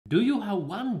Do you have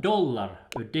 $1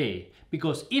 a day?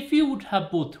 Because if you would have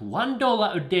put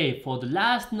 $1 a day for the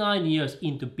last 9 years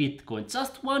into Bitcoin,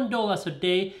 just $1 a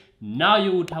day, now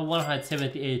you would have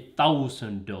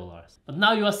 $178,000. But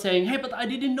now you are saying, hey, but I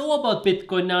didn't know about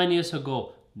Bitcoin 9 years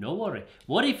ago. No worry.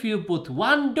 What if you put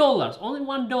 $1, only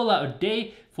 $1 a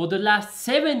day for the last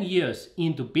 7 years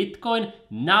into Bitcoin?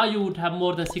 Now you would have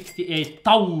more than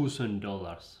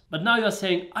 $68,000. But now you are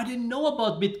saying, I didn't know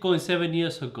about Bitcoin 7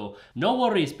 years ago. No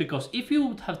worries, because if you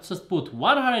would have just put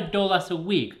 $100 a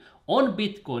week on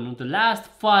Bitcoin in the last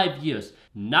 5 years,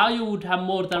 now you would have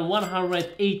more than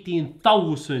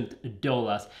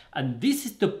 $118,000. And this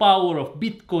is the power of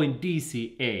Bitcoin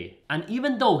DCA. And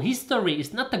even though history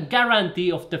is not a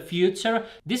guarantee of the future,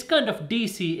 this kind of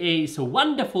DCA is a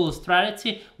wonderful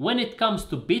strategy when it comes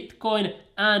to Bitcoin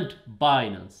and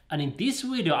Binance. And in this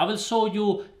video, I will show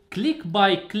you click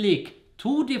by click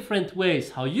 2 different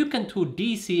ways how you can do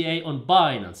DCA on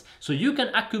Binance, so you can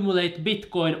accumulate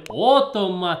Bitcoin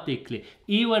automatically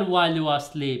even while you are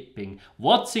sleeping,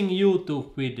 watching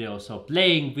YouTube videos or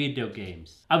playing video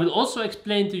games. I will also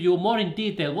explain to you more in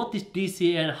detail what is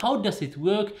DCA and how does it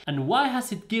work and why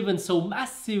has it given so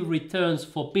massive returns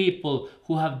for people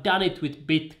who have done it with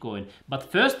Bitcoin. But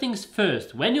first things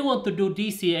first, when you want to do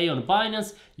DCA on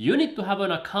Binance, you need to have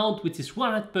an account which is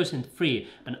 100% free,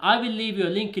 and I will leave you a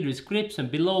link in the description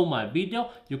below my video.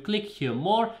 You click here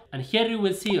more, and here you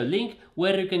will see a link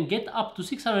where you can get up to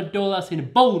 $600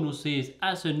 in bonuses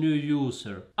as a new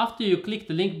user. After you click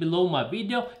the link below my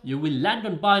video, you will land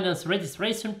on Binance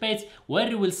registration page where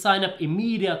you will sign up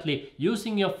immediately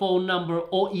using your phone number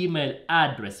or email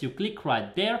address. You click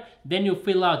right there, then you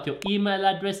fill out your email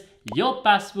address, your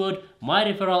password. My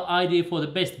referral ID for the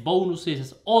best bonuses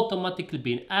has automatically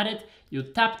been added. You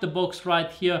tap the box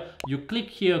right here, you click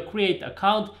here create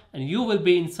account, and you will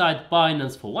be inside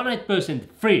Binance for 100%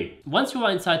 free. Once you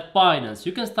are inside Binance,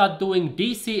 you can start doing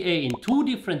DCA in 2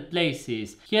 different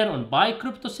places. Here on buy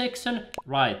crypto section,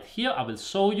 right here I will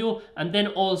show you, and then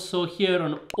also here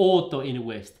on auto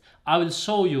invest. I will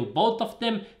show you both of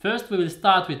them. First we will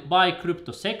start with buy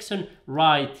crypto section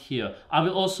right here. I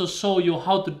will also show you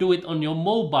how to do it on your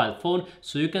mobile phone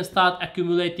so you can start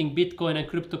accumulating Bitcoin and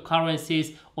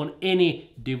cryptocurrencies on any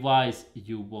device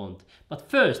you want. But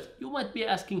first you might be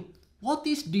asking, what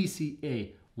is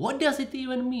DCA? What does it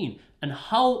even mean? And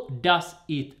how does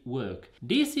it work?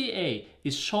 DCA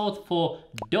is short for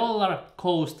dollar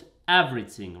cost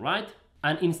averaging, right?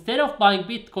 And instead of buying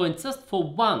Bitcoin just for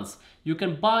once, you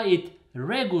can buy it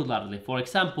regularly, for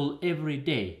example, every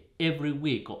day, every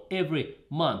week, or every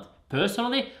month.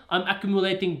 Personally, I'm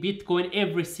accumulating Bitcoin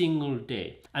every single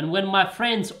day. And when my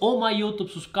friends or my YouTube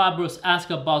subscribers ask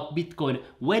about Bitcoin,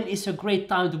 when is a great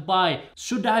time to buy?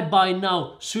 Should I buy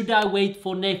now? Should I wait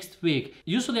for next week?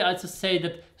 Usually I just say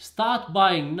that start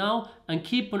buying now and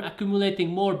keep on accumulating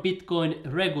more Bitcoin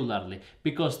regularly,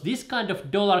 because this kind of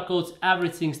dollar cost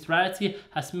averaging strategy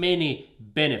has many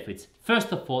benefits.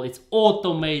 First of all, it's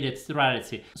automated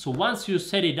strategy. So once you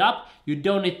set it up, you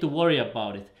don't need to worry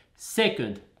about it.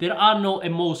 Second, there are no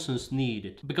emotions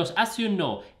needed, because as you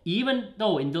know, even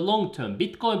though in the long term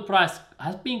Bitcoin price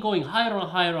has been going higher and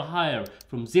higher and higher,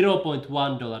 from $0.1 to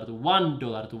 $1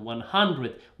 to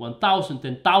 100, 1,000,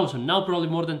 10,000, now probably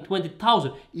more than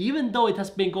 20,000, even though it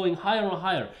has been going higher and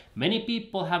higher, many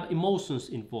people have emotions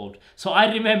involved. So I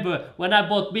remember when I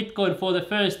bought Bitcoin for the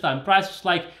first time, price was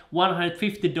like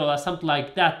 $150, something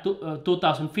like that,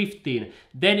 2015.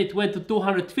 Then it went to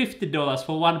 $250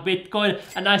 for 1 Bitcoin,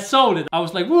 and I sold it. I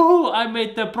was like, woohoo, I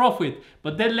made the profit.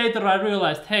 But then later I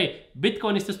realized, hey,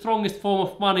 Bitcoin is the strongest form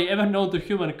of money ever known to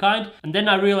humankind. And then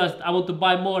I realized I want to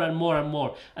buy more and more and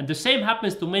more. And the same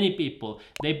happens to many people.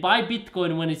 They buy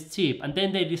Bitcoin when it's cheap, and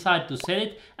then they decide to sell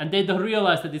it, and they don't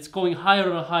realize that it's going higher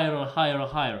and higher and higher and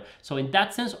higher. So in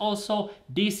that sense also,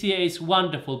 DCA is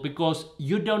wonderful because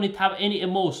you don't need to have any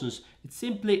emotions. It's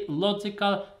simply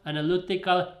logical,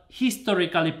 analytical,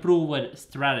 historically proven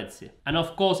strategy. And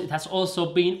of course it has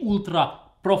also been ultra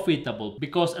profitable,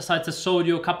 because as I just showed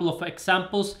you a couple of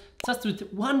examples, just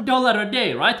with $1 a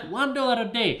day, right? $1 a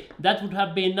day, that would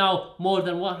have been now more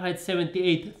than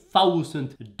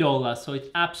 $178,000. So it's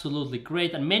absolutely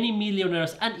great, and many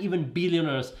millionaires and even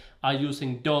billionaires are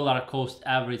using dollar cost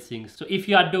averaging. So if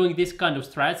you are doing this kind of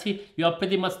strategy, you are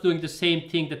pretty much doing the same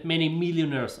thing that many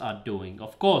millionaires are doing.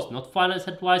 Of course, not finance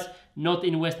advice, not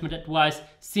investment advice,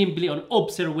 simply an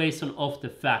observation of the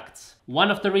facts. One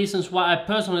of the reasons why I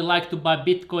personally like to buy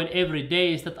Bitcoin every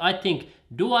day is that I think,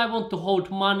 do I want to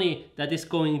hold money that is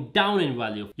going down in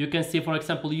value? You can see, for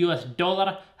example, US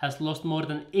dollar has lost more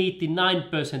than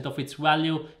 89% of its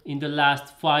value in the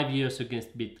last 5 years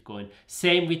against Bitcoin.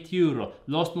 Same with euro,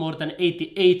 lost more than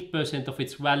 88% of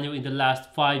its value in the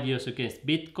last 5 years against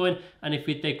Bitcoin. And if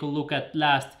we take a look at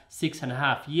last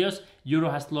 6.5 years, euro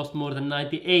has lost more than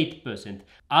 98%.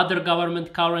 Other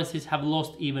government currencies have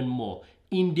lost even more.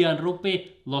 Indian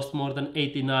rupee lost more than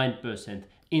 89%.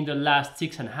 In the last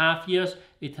 6.5 years,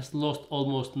 it has lost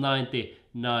almost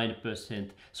 99%.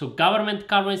 So government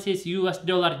currencies, US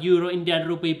dollar, euro, Indian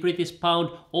rupee, British pound,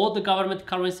 all the government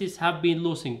currencies have been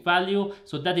losing value.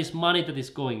 So that is money that is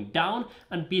going down.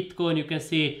 And Bitcoin, you can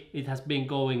see it has been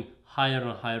going higher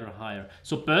and higher and higher.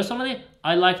 So personally,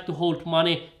 I like to hold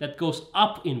money that goes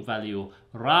up in value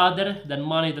rather than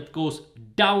money that goes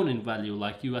down in value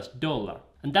like US dollar.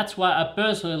 And that's why I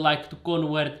personally like to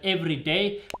convert every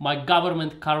day my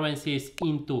government currencies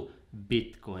into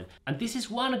Bitcoin. And this is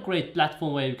one great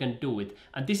platform where you can do it.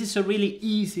 And this is a really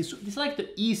easy, this is like the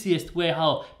easiest way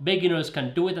how beginners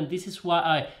can do it. And this is why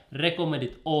I recommend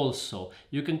it also.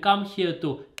 You can come here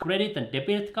to credit and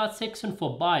debit card section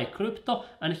for buy crypto.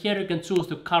 And here you can choose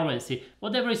the currency.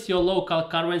 Whatever is your local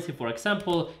currency. For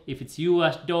example, if it's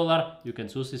US dollar, you can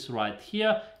choose this right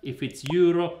here. If it's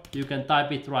euro, you can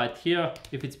type it right here.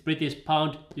 If it's British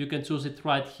pound, you can choose it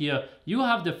right here. You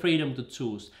have the freedom to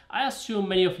choose. I assume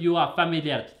many of you are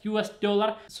familiar with US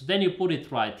dollar. So then you put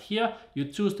it right here. You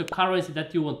choose the currency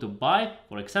that you want to buy.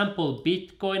 For example,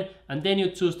 Bitcoin. And then you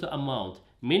choose the amount.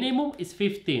 Minimum is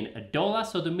 $15,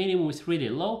 so the minimum is really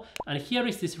low. And here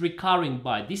is this recurring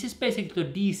buy. This is basically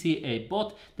the DCA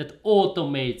bot that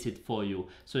automates it for you.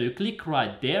 So you click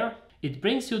right there. It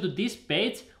brings you to this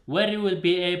page where you will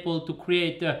be able to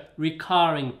create a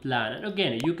recurring plan. And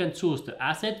again, you can choose the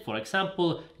asset, for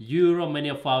example, euro. Many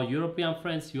of our European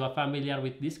friends, you are familiar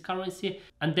with this currency.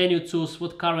 And then you choose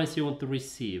what currency you want to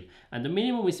receive. And the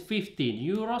minimum is 15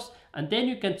 euros. And then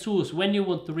you can choose when you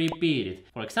want to repeat it.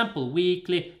 For example,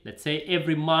 weekly, let's say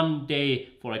every Monday,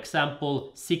 for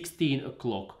example, 16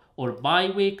 o'clock. Or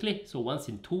bi-weekly, so once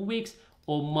in 2 weeks.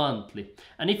 Or monthly.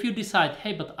 And if you decide,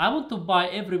 hey, but I want to buy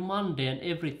every Monday and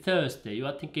every Thursday, you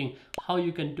are thinking how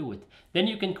you can do it. Then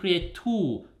you can create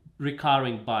 2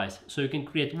 recurring buys. So you can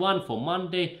create one for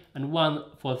Monday and one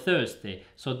for Thursday.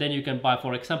 So then you can buy,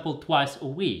 for example, twice a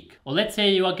week. Or let's say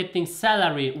you are getting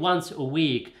salary once a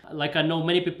week. Like I know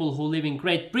many people who live in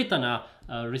Great Britain are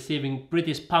receiving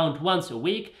British pound once a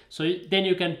week. So then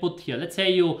you can put here, let's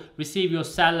say you receive your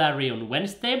salary on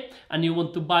Wednesday and you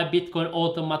want to buy Bitcoin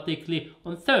automatically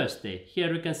on Thursday.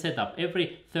 Here you can set up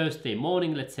every Thursday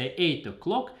morning, let's say 8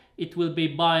 o'clock. It will be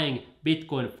buying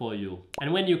Bitcoin for you.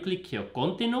 And when you click here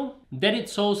continue, then it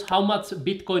shows how much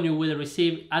Bitcoin you will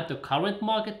receive at the current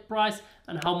market price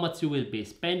and how much you will be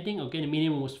spending. Again,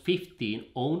 minimum was 15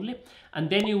 only. And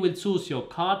then you will choose your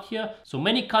card here. So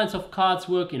many kinds of cards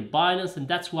work in Binance, and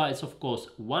that's why it's of course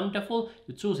wonderful.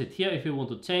 You choose it here. If you want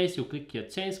to change, you click here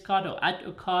change card or add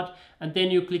a card, and then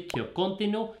you click here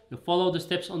continue. You follow the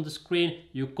steps on the screen,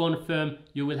 you confirm,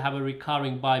 you will have a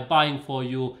recurring buy buying for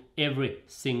you every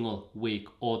single week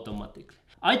automatically.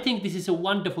 I think this is a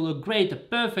wonderful, a great, a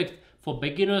perfect for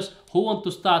beginners who want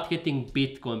to start getting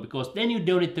Bitcoin, because then you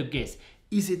don't need to guess.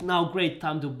 Is it now great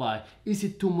time to buy? Is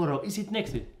it tomorrow? Is it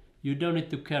next week? You don't need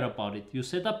to care about it. You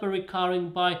set up a recurring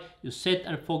buy, you set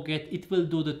and forget, it will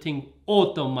do the thing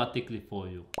automatically for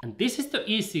you. And this is the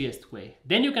easiest way.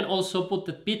 Then you can also put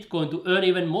the Bitcoin to earn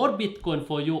even more Bitcoin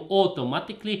for you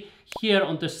automatically here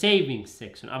on the savings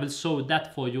section. I will show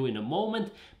that for you in a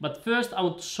moment. But first I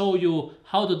want to show you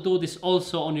how to do this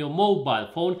also on your mobile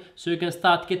phone, so you can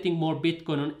start getting more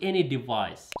Bitcoin on any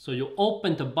device. So you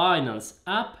open the Binance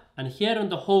app. And here on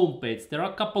the home page, there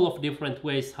are a couple of different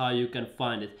ways how you can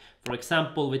find it. For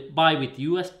example, with BYBIT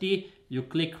USD, you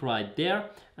click right there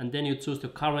and then you choose the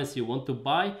currency you want to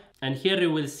buy. And here you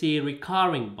will see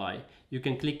recurring buy. You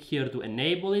can click here to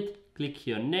enable it, click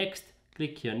here next,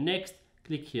 click here next,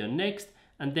 click here next.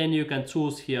 And then you can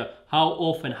choose here how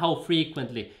often, how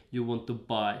frequently you want to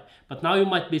buy. But now you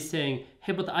might be saying,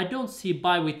 hey, but I don't see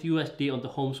BYBIT USD on the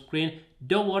home screen.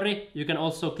 Don't worry, you can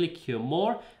also click here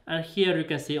more. And here you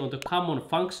can see on the common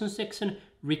function section,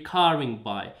 recurring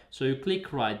buy. So you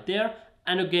click right there.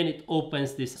 And again, it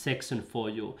opens this section for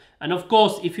you. And of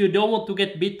course, if you don't want to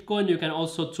get Bitcoin, you can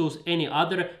also choose any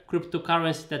other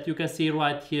cryptocurrency that you can see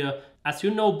right here. As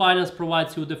you know, Binance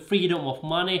provides you the freedom of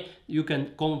money. You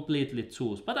can completely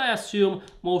choose. But I assume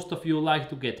most of you like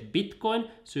to get Bitcoin.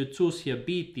 So you choose here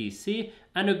BTC.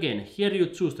 And again, here you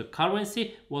choose the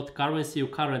currency, what currency you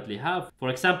currently have. For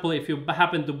example, if you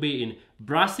happen to be in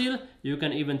Brazil, you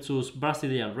can even choose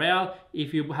Brazilian real.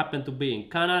 If you happen to be in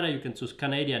Canada, you can choose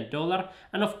Canadian dollar.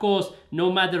 And of course,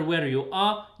 no matter where you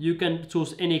are, you can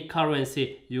choose any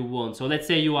currency you want. So let's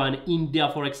say you are in India,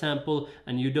 for example,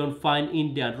 and you don't find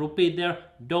Indian rupee there.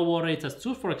 Don't worry, just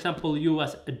choose, for example,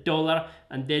 US dollar,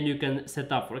 and then you can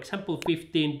set up, for example,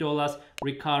 $15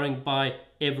 recurring by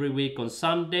every week on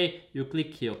Sunday. You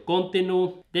click here,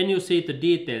 continue. Then you see the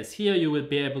details here. You will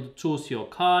be able to choose your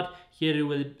card. Here you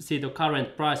will see the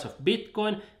current price of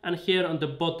Bitcoin, and here on the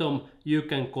bottom you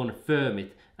can confirm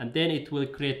it, and then it will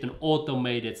create an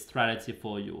automated strategy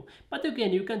for you. But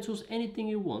again, you can choose anything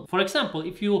you want. For example,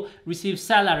 if you receive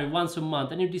salary once a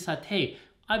month and you decide, hey,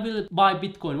 I will buy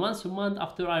Bitcoin once a month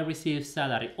after I receive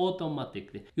salary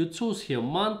automatically. You choose here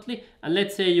monthly, and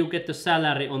let's say you get the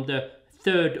salary on the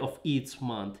 3rd of each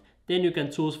month. Then you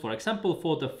can choose, for example,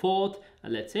 for the 4th,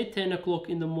 and let's say 10 o'clock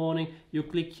in the morning, you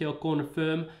click here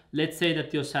confirm. Let's say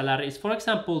that your salary is, for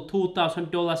example,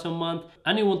 $2,000 a month,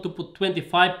 and you want to put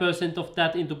 25% of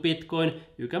that into Bitcoin.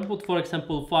 You can put, for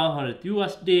example, 500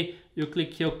 USD. You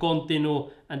click here continue,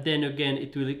 and then again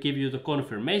it will give you the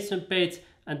confirmation page,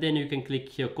 and then you can click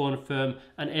here confirm,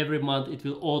 and every month it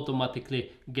will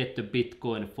automatically get the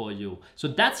Bitcoin for you. So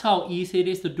that's how easy it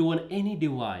is to do on any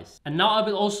device. And now I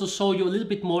will also show you a little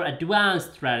bit more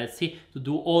advanced strategy to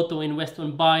do auto invest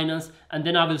on Binance, and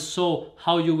then I will show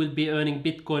how you will be earning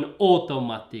Bitcoin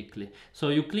automatically. So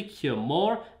you click here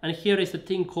more, and here is a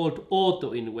thing called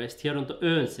auto invest. Here on the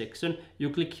earn section you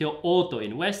click here auto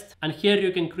invest, and here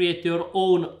you can create your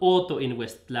own auto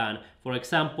invest plan. For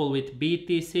example, with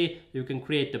BTC you can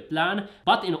create a plan,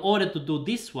 but in order to do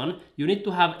this one you need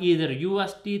to have either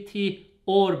USDT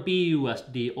or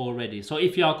BUSD already. So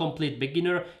if you are a complete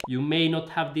beginner, you may not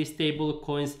have these stable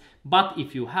coins, but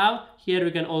if you have, here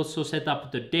you can also set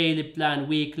up the daily plan,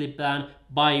 weekly plan,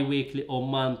 bi-weekly or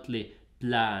monthly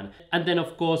plan. And then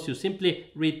of course you simply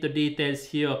read the details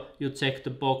here, you check the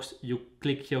box, you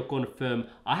click here confirm.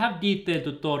 I have detailed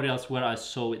tutorials where I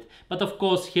show it, but of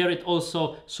course here it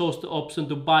also shows the option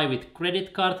to buy with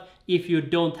credit card if you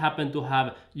don't happen to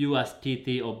have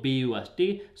USDT or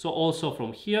BUSD. So also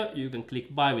from here you can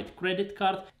click buy with credit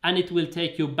card, and it will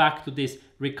take you back to this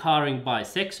recurring buy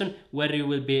section where you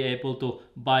will be able to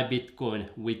buy Bitcoin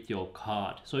with your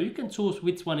card. So you can choose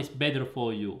which one is better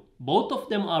for you. Both of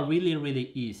them are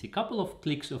really easy. Couple of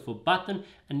clicks of a button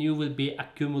and you will be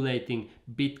accumulating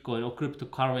Bitcoin or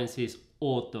cryptocurrencies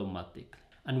automatically.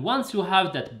 And once you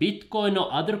have that Bitcoin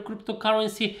or other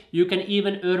cryptocurrency, you can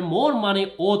even earn more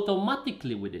money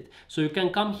automatically with it. So you can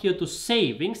come here to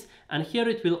savings, and here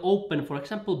it will open, for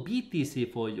example,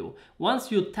 BTC for you.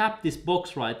 Once you tap this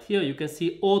box right here, you can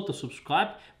see auto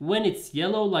subscribe. When it's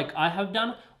yellow like I have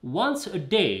done, once a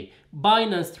day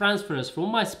Binance transfers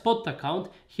from my spot account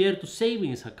here to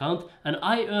savings account, and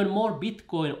I earn more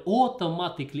Bitcoin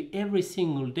automatically every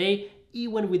single day,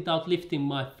 even without lifting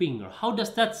my finger. How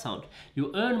does that sound?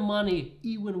 You earn money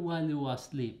even while you are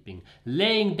sleeping,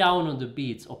 laying down on the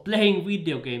beach, or playing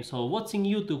video games or watching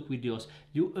YouTube videos.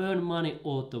 You earn money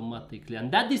automatically, and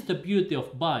that is the beauty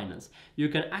of Binance. You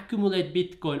can accumulate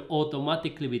Bitcoin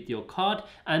automatically with your card,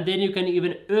 and then you can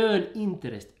even earn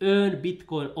interest, earn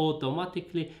Bitcoin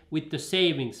automatically with the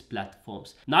savings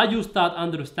platforms. Now you start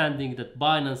understanding that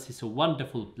Binance is a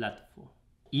wonderful platform.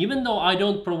 Even though I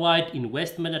don't provide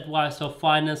investment advice or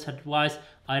finance advice,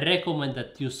 I recommend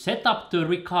that you set up the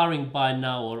recurring buy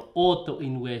now or auto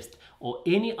invest or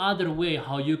any other way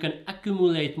how you can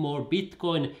accumulate more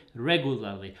Bitcoin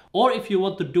regularly. Or if you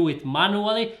want to do it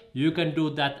manually, you can do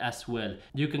that as well.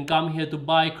 You can come here to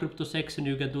buy crypto section,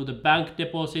 you can do the bank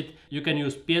deposit, you can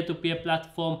use peer-to-peer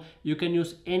platform, you can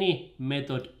use any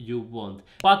method you want.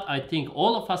 But I think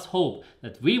all of us hope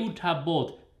that we would have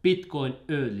bought Bitcoin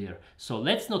earlier. So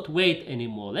let's not wait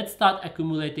anymore. Let's start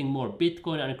accumulating more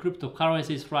Bitcoin and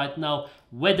cryptocurrencies right now,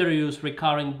 whether you use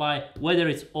recurring buy, whether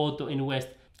it's auto invest.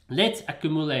 Let's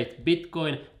accumulate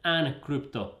Bitcoin and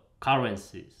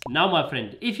cryptocurrencies. Now my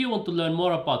friend, if you want to learn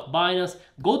more about Binance,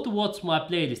 go to watch my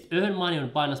playlist Earn Money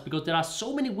on Binance, because there are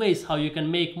so many ways how you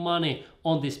can make money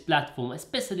on this platform,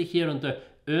 especially here on the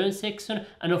earn section,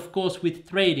 and of course with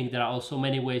trading there are also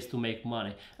many ways to make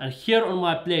money. And here on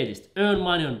my playlist Earn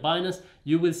Money on Binance,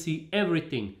 you will see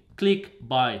everything click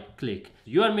by click.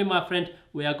 You and me, my friend,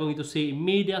 we are going to see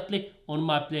immediately on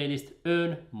my playlist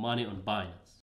Earn Money on Binance.